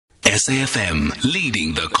SAFM,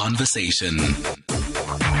 leading the conversation.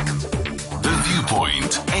 The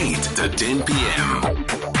Viewpoint, 8 to 10 p.m.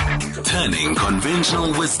 Turning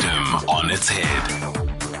conventional wisdom on its head.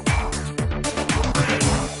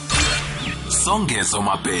 Songezo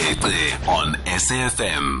Mapete on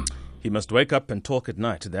SAFM. He must wake up and talk at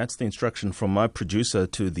night. That's the instruction from my producer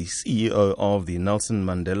to the CEO of the Nelson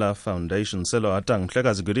Mandela Foundation, Sello Hatang.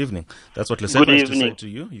 Mhlekazi, good evening. That's what Lesego has to say to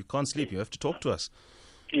you. You can't sleep. You have to talk to us.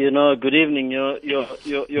 You know, good evening. Your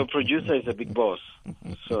producer is a big boss,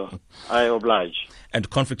 so I oblige. And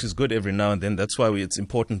conflict is good every now and then. That's why it's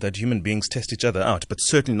important that human beings test each other out, but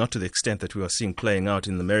certainly not to the extent that we are seeing playing out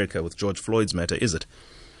in America with George Floyd's matter, is it?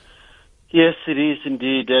 Yes, it is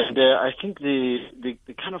indeed, and I think the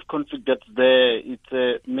kind of conflict that's there,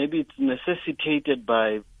 maybe it's necessitated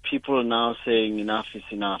by people now saying enough is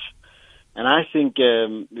enough, and I think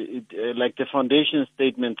like the foundation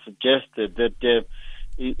statement suggested that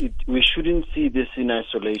we shouldn't see this in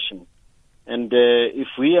isolation, and if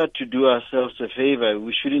we are to do ourselves a favor,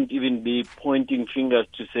 we shouldn't even be pointing fingers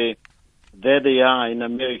to say there they are in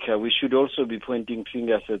America. We should also be pointing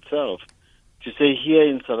fingers at self. To say here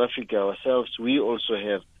in South Africa ourselves, we also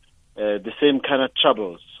have the same kind of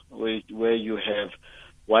troubles where you have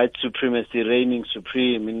white supremacy reigning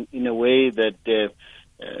supreme in a way that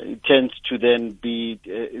it tends to then be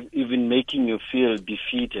even making you feel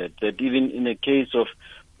defeated. That even in a case of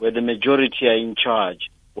where the majority are in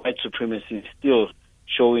charge, white supremacy is still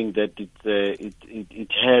showing that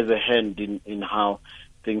it has a hand in how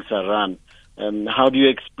things are run. How do you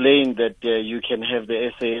explain that you can have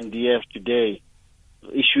the SANDF today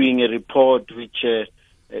issuing a report which is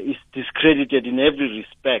discredited in every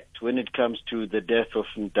respect when it comes to the death of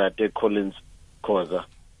Ntate Collins Khosa?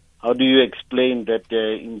 How do you explain that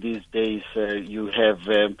in these days you have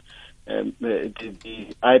the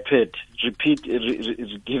IPED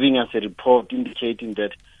giving us a report indicating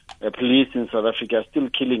that police in South Africa are still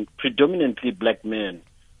killing predominantly black men?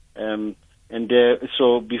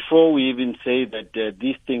 So before we even say that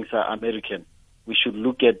these things are American, we should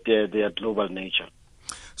look at their global nature.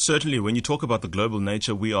 Certainly, when you talk about the global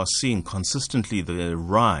nature, we are seeing consistently the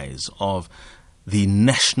rise of the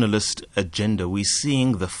nationalist agenda. We're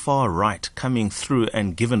seeing the far right coming through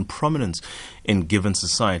and given prominence in given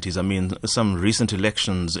societies. I mean, some recent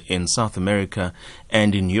elections in South America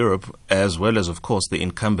and in Europe, as well as, of course, the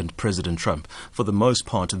incumbent President Trump, for the most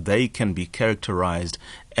part, they can be characterized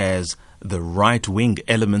as the right-wing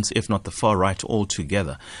elements, if not the far right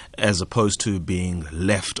altogether, as opposed to being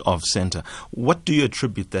left of center. What do you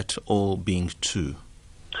attribute that all being to?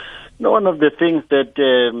 No, one of the things that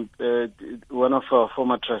one of our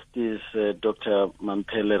former trustees, Dr.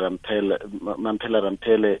 Mampela Rampele,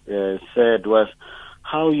 said was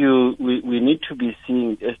how we need to be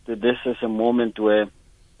seeing this as a moment where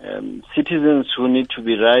citizens who need to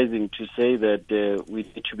be rising to say that we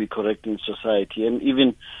need to be correcting society and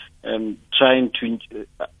even trying to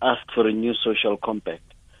ask for a new social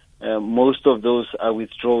compact. Most of those are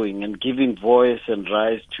withdrawing and giving voice and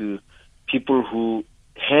rise to people who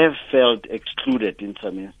have felt excluded in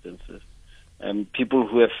some instances. People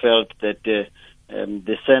who have felt that the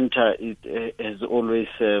center has always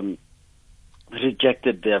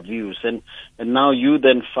rejected their views. And now you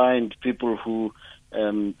then find people who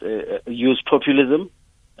use populism.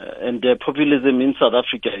 And populism in South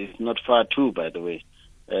Africa is not far too, by the way.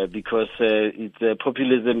 Because it's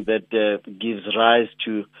populism that gives rise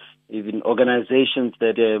to even organizations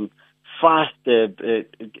that fast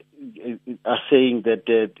are saying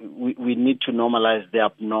that we need to normalize the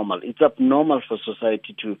abnormal. It's abnormal for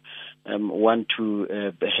society to want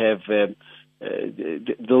to have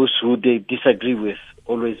those who they disagree with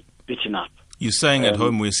always beaten up. You're saying at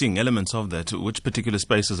home we're seeing elements of that. Which particular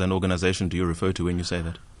spaces and organization do you refer to when you say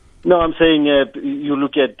that? No, I'm saying you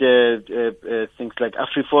look at things like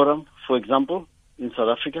AfriForum, for example, in South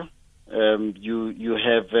Africa. You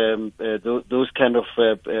have those kind of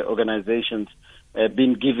organizations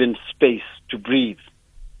being given space to breathe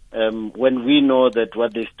when we know that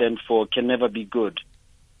what they stand for can never be good.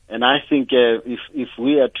 And I think if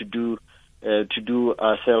we are to do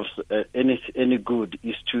ourselves any good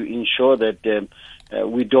is to ensure that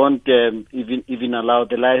we don't even allow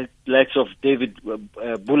the likes of David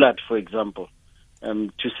Bullard, for example,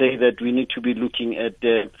 to say that we need to be looking at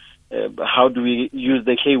how do we use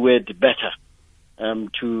the K word better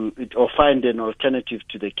or find an alternative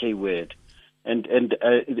to the K word. And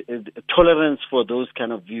tolerance for those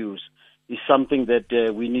kind of views is something that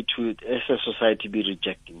we need to, as a society, be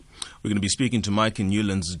rejecting. We're going to be speaking to Mike in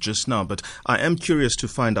Newlands just now, but I am curious to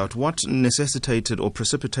find out what necessitated or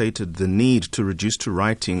precipitated the need to reduce to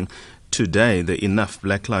writing today, the Enough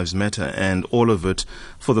Black Lives Matter, and all of it,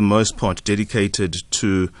 for the most part, dedicated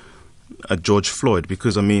to George Floyd,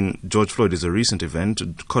 because, I mean, George Floyd is a recent event.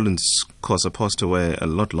 Collins Khosa passed away a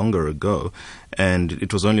lot longer ago, and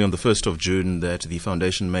it was only on the 1st of June that the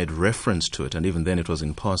foundation made reference to it, and even then it was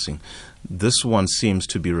in passing. This one seems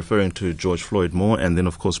to be referring to George Floyd more, and then,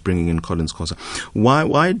 of course, bringing in Collins Khosa.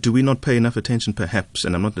 Why do we not pay enough attention, perhaps,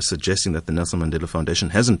 and I'm not suggesting that the Nelson Mandela Foundation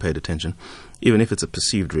hasn't paid attention, even if it's a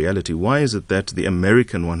perceived reality. Why is it that the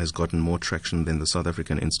American one has gotten more traction than the South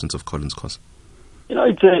African instance of Collins Khosa? You know,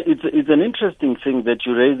 it's an interesting thing that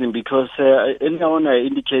you're raising, because earlier on I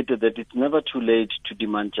indicated that it's never too late to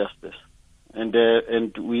demand justice, and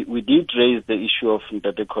we did raise the issue of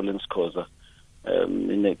Ndate Collins Khosa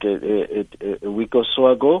a week or so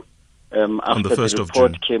ago after the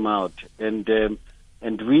report came out, and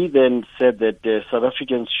we then said that South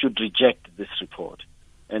Africans should reject this report,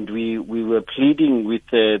 and we were pleading with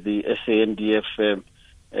the SANDF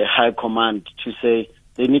High Command to say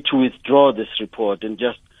they need to withdraw this report and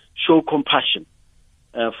just show compassion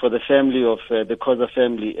for the family of the Khosa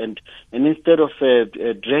family, and instead of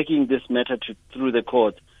dragging this matter through the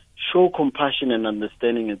court, show compassion and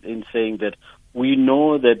understanding in saying that we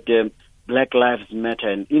know that Black Lives Matter,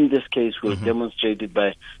 and in this case we'll demonstrate it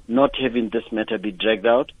by not having this matter be dragged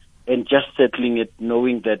out and just settling it,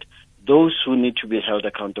 knowing that those who need to be held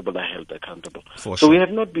accountable are held accountable. So we have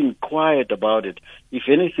not been quiet about it. If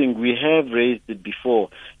anything, we have raised it before.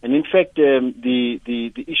 And in fact, the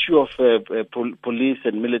issue of police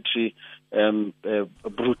and military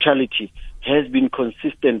brutality has been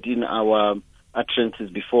consistent in our utterances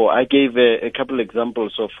before. I gave a couple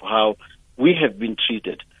examples of how we have been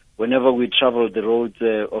treated whenever we travel the roads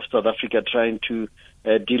of South Africa, trying to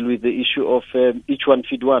deal with the issue of each one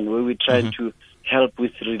feed one, where we're trying to help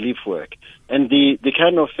with relief work. And the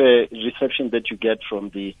kind of reception that you get from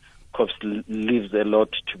the cops leaves a lot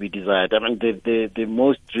to be desired. I mean, the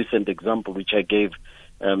most recent example, which I gave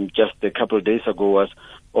just a couple of days ago, was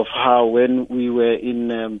of how when we were in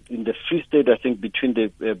the Free State, I think between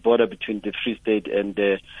the border between the Free State and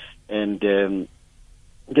the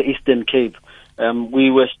Eastern Cape, we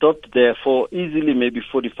were stopped there for easily maybe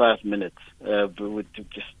 45 minutes, with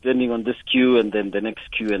just standing on this queue and then the next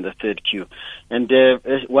queue and the third queue. And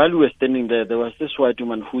while we were standing there, there was this white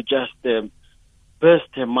woman who just burst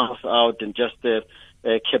her mouth out and just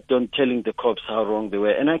kept on telling the cops how wrong they were.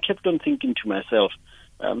 And I kept on thinking to myself,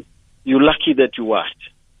 you're lucky that you watched.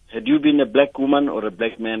 Had you been a black woman or a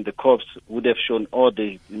black man, the cops would have shown, or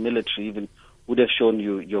the military even, would have shown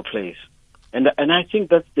you your place. And I think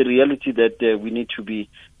that's the reality that we need to be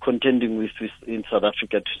contending with in South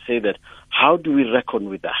Africa, to say that how do we reckon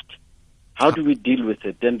with that? How do we deal with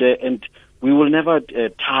it? And we will never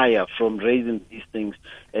tire from raising these things.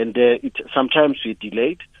 And sometimes we're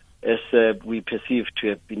delayed, as we perceive to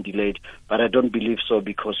have been delayed, but I don't believe so,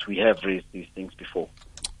 because we have raised these things before.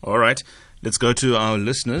 All right. Let's go to our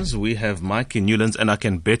listeners. We have Mike in Newlands, and I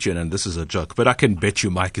can bet you, and this is a joke, but I can bet you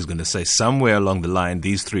Mike is going to say somewhere along the line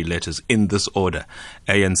these three letters in this order: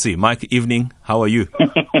 ANC. Mike, evening. How are you?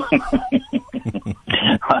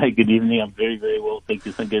 Hi, good evening. I'm very, very well. Thank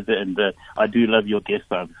you, Sangeza. And I do love your guest.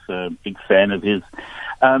 I'm a big fan of his.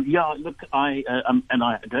 Look, I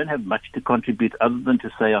don't have much to contribute other than to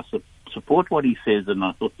say I support what he says, and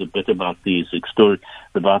I thought a bit about the story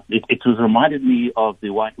about it. It was reminded me of the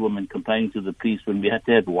white woman complaining to the police when we had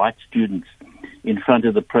to have white students in front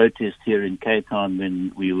of the protest here in Cape Town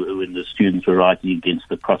when the students were writing against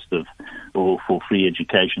the cost of or for free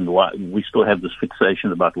education. We still have this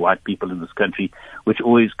fixation about white people in this country, which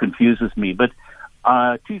always confuses me. But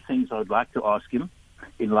two things I would like to ask him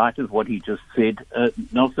in light of what he just said.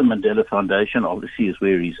 Nelson Mandela Foundation obviously is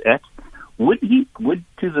where he's at. Would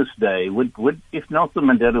to this day, if Nelson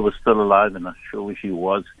Mandela was still alive, and I sure wish he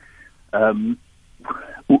was,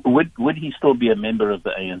 would he still be a member of the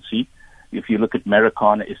ANC? If you look at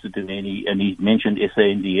Marikana Esidimeni, and he mentioned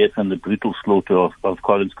SANDF and the brutal slaughter of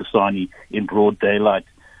Collins Khosa in broad daylight,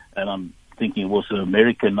 and I'm thinking also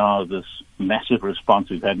America now, this massive response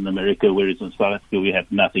we've had in America, whereas in South Africa we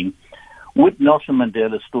have nothing. Would Nelson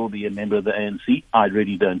Mandela still be a member of the ANC? I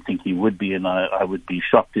really don't think he would be, and I would be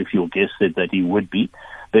shocked if your guest said that he would be,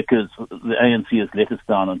 because the ANC has let us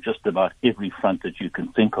down on just about every front that you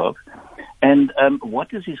can think of. And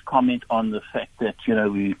what is his comment on the fact that,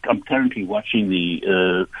 I'm currently watching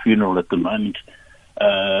the funeral at the moment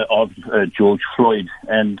of George Floyd,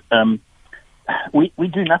 and we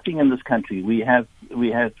do nothing in this country. We have,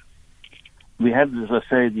 as I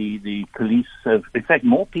say, the police have, in fact,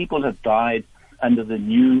 more people have died under the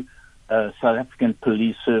new South African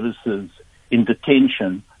police services in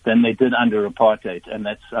detention than they did under apartheid, and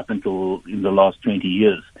that's up until in the last 20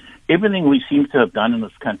 years. Everything we seem to have done in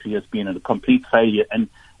this country has been a complete failure, and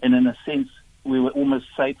in a sense, we were almost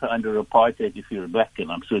safer under apartheid if you're a black,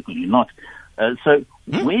 and I'm certainly not. So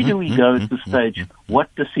where do we go at this stage?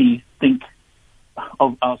 What does he think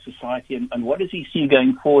of our society, and what does he see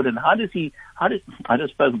going forward, and I don't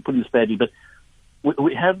suppose I'm putting this badly, but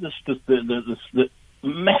we have this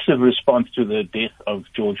massive response to the death of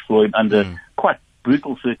George Floyd under quite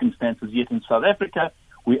brutal circumstances, yet in South Africa,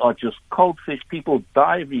 we are just cold fish. People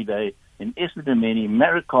die every day in Essedomeni,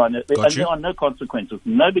 Marikana, and there are no consequences.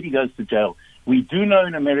 Nobody goes to jail. We do know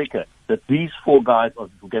in America that these 4 guys are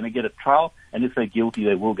going to get a trial, and if they're guilty,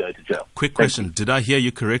 they will go to jail. Quick question. Did I hear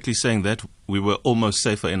you correctly saying that we were almost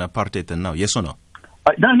safer in apartheid than now? Yes or no?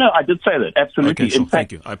 No, I did say that. Absolutely. Okay, sure. In fact,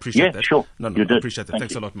 thank you. I appreciate that. Yeah, sure. No, you did. I appreciate that.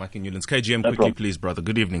 Thanks a lot, Mike Newlands. KGM, quickly, problem. please, brother.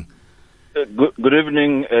 Good evening. Good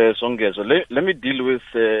evening, Songezo. Let me deal with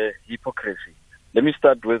hypocrisy. Let me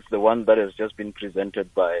start with the one that has just been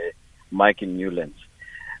presented by Mike in Newlands.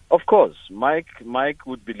 Of course, Mike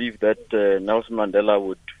would believe that Nelson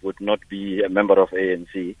Mandela would not be a member of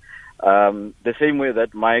ANC. The same way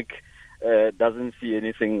that Mike doesn't see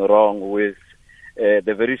anything wrong with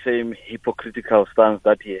the very same hypocritical stance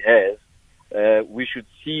that he has. We should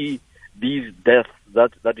see these deaths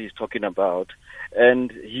that he's talking about,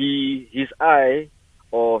 and his eyes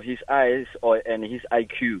and his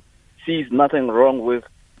IQ sees nothing wrong with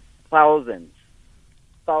thousands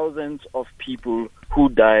of people who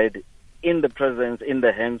died in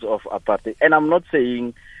the hands of apartheid. And I'm not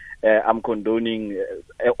saying I'm condoning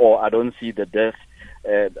or I don't see the deaths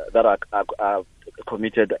that are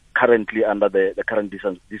committed currently under the current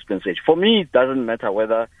dispensation. For me, it doesn't matter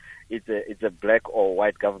whether it's a black or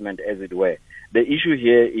white government, as it were. The issue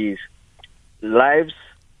here is lives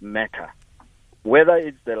matter. Whether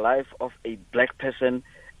it's the life of a black person,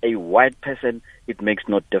 a white person, it makes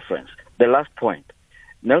no difference. The last point,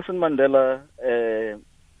 Nelson Mandela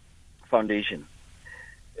Foundation,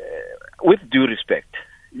 with due respect,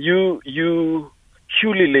 you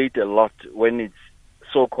accumulate a lot when it's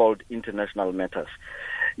so-called international matters.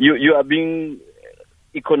 You are being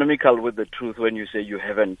economical with the truth when you say you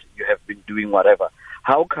have been doing whatever.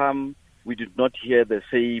 How come we did not hear the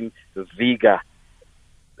same vigor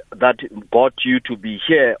that got you to be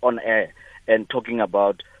here on air and talking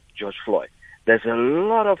about George Floyd? There's a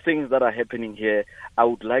lot of things that are happening here. I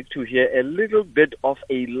would like to hear a little bit of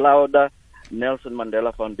a louder Nelson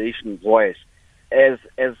Mandela Foundation voice as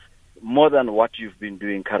more than what you've been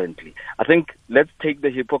doing currently. I think let's take the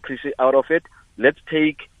hypocrisy out of it. Let's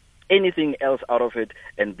take anything else out of it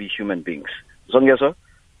and be human beings. Zongezo,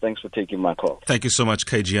 thanks for taking my call. Thank you so much,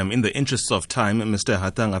 KGM. In the interests of time, Mr.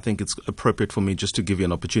 Hatang, I think it's appropriate for me just to give you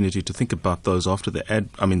an opportunity to think about those after the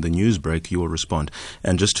news break. You will respond.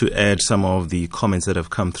 And just to add some of the comments that have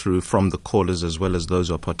come through from the callers as well as those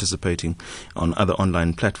who are participating on other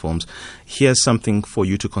online platforms. Here's something for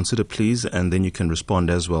you to consider, please, and then you can respond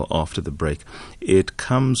as well after the break. It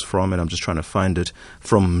comes from, and I'm just trying to find it,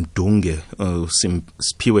 from Dunge,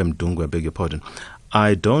 Spiwe Mdungu, I beg your pardon.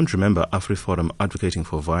 I don't remember AfriForum advocating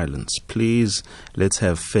for violence. Please, let's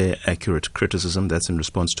have fair, accurate criticism. That's in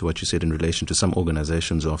response to what you said in relation to some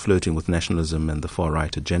organizations who are flirting with nationalism and the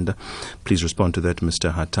far-right agenda. Please respond to that,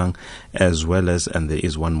 Mr. Hatang, as well as, and there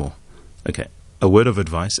is one more. Okay. A word of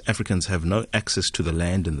advice, Africans have no access to the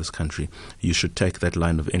land in this country. You should take that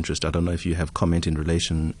line of interest. I don't know if you have comment in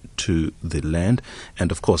relation to the land.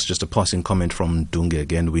 And of course, just a passing comment from Dunge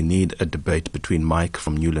again. We need a debate between Mike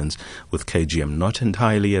from Newlands with KGM. Not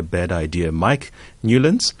entirely a bad idea. Mike,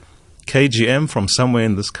 Newlands, KGM from somewhere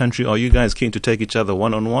in this country. Are you guys keen to take each other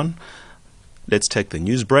one-on-one? Let's take the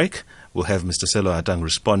news break. We'll have Mr. Sello Hatang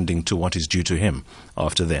responding to what is due to him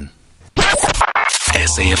after then.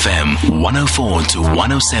 SAFM 104 to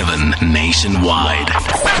 107 nationwide.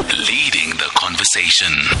 Leading the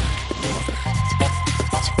conversation.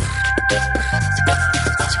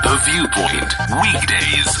 The Viewpoint.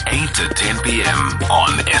 Weekdays 8 to 10 p.m. on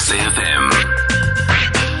SAFM.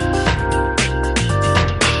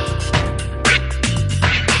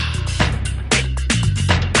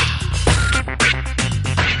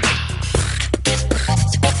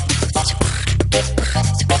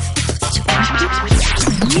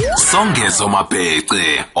 Songezo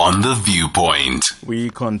Mapete on The Viewpoint. We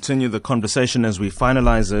continue the conversation as we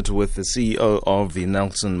finalize it with the CEO of the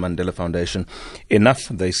Nelson Mandela Foundation. Enough,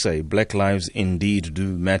 they say. Black lives indeed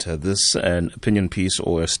do matter. This an opinion piece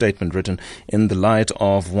or a statement written in the light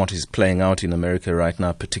of what is playing out in America right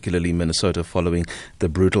now, particularly Minnesota, following the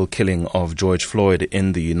brutal killing of George Floyd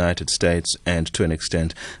in the United States and, to an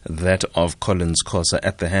extent, that of Khosa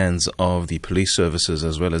at the hands of the police services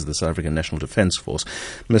as well as the South African National Defence Force.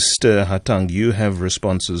 Mr. Hatang, you have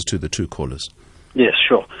responses to the two callers. Yes,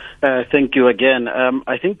 sure. Thank you again.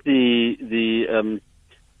 I think the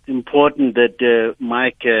important that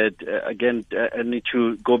Mike, again, I need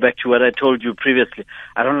to go back to what I told you previously.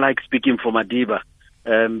 I don't like speaking for Madiba.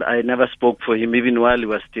 I never spoke for him even while he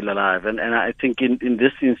was still alive. And I think in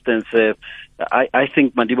this instance, I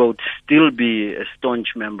think Madiba would still be a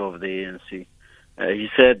staunch member of the ANC. He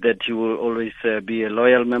said that he will always be a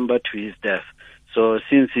loyal member to his death. So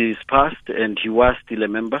since he's passed and he was still a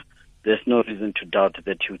member, there's no reason to doubt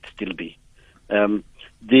that he would still be. On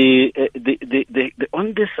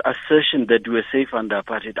this assertion that we were safe under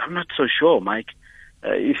apartheid, I'm not so sure, Mike.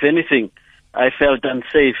 If anything, I felt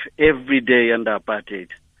unsafe every day under apartheid.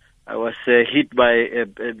 I was hit by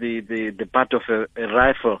the butt of a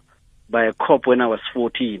rifle by a cop when I was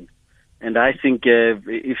 14. And I think,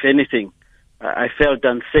 if anything, I felt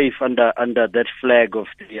unsafe under that flag of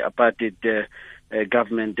the apartheid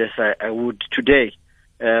government as I would today.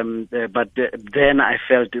 But then I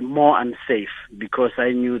felt more unsafe because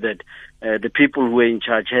I knew that the people who were in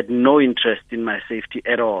charge had no interest in my safety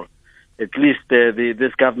at all. At least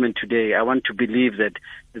this government today, I want to believe that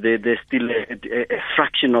there's still a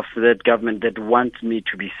fraction of that government that wants me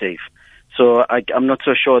to be safe. So I'm not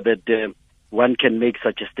so sure that one can make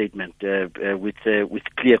such a statement with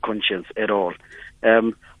clear conscience at all.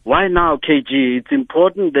 Why now, KG? It's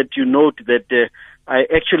important that you note that I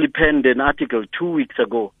actually penned an article 2 weeks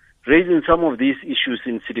ago raising some of these issues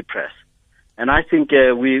in City Press. And I think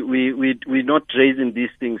we're not raising these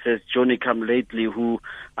things as Johnny come lately, who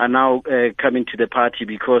are now coming to the party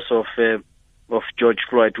because of George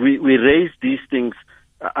Floyd. We raise these things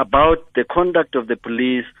about the conduct of the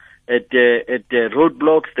police at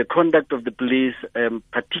roadblocks, the conduct of the police,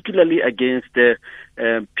 particularly against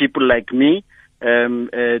people like me. And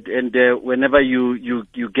whenever you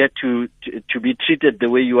get to be treated the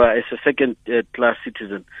way you are as a second class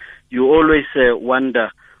citizen, you always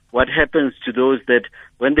wonder what happens to those that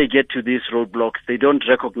when they get to these roadblocks they don't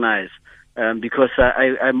recognize, because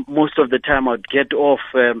I most of the time I'd get off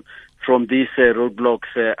from these roadblocks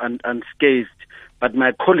unscathed, but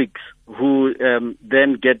my colleagues who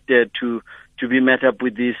then get to be met up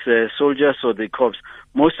with these soldiers or the cops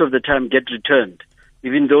most of the time get returned,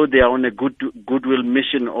 even though they are on a goodwill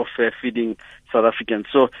mission of feeding South Africans.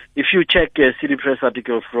 So if you check a City Press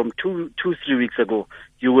article from 3 weeks ago,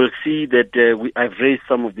 you will see that I've raised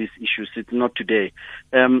some of these issues. It's not today.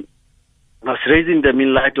 I was raising them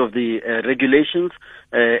in light of the regulations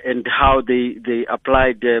and how they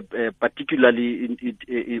applied, particularly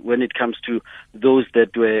when it comes to those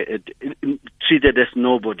that were treated as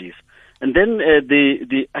nobodies. And then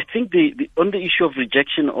I think on the issue of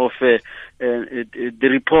rejection of the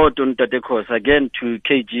report on Tate Khosa, again to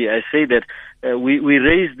KG, I say that we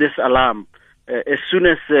raised this alarm as soon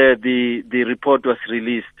as the report was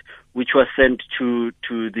released, which was sent to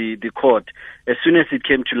the court. As soon as it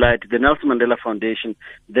came to light, the Nelson Mandela Foundation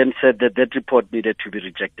then said that report needed to be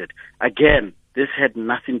rejected. Again, this had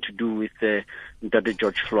nothing to do with Tate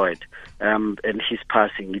George Floyd and his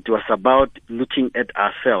passing. It was about looking at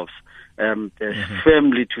ourselves.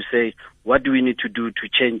 Firmly to say what do we need to do to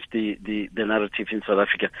change the narrative in South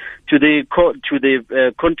Africa. To the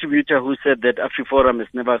contributor who said that AfriForum has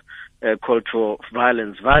never called for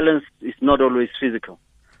violence. Violence is not always physical.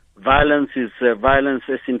 Violence is violence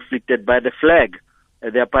as inflicted by the flag,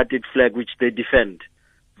 the apartheid flag which they defend.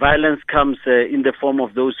 Violence comes in the form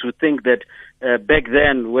of those who think that back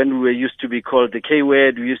then when we were used to be called the K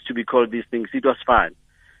word, we used to be called these things, it was fine.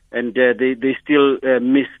 And they still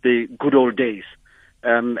miss the good old days.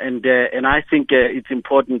 And I think it's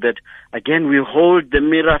important that, again, we hold the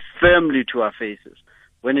mirror firmly to our faces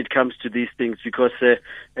when it comes to these things, because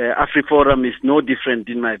AfriForum is no different,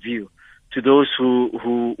 in my view, to those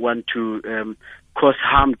who want to cause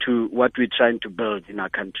harm to what we're trying to build in our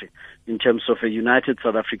country in terms of a united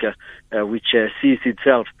South Africa, which sees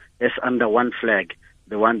itself as under one flag,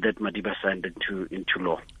 the one that Madiba signed into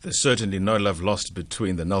law. There's certainly no love lost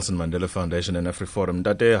between the Nelson Mandela Foundation and AfriForum.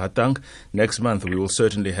 Tate Hatang, next month we will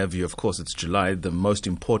certainly have you. Of course, it's July, the most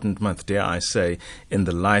important month, dare I say, in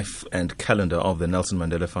the life and calendar of the Nelson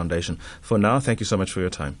Mandela Foundation. For now, thank you so much for your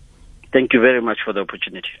time. Thank you very much for the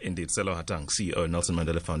opportunity. Indeed. Sello Hatang, CEO, Nelson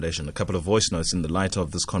Mandela Foundation. A couple of voice notes in the light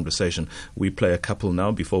of this conversation. We play a couple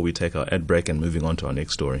now before we take our ad break and moving on to our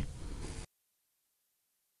next story.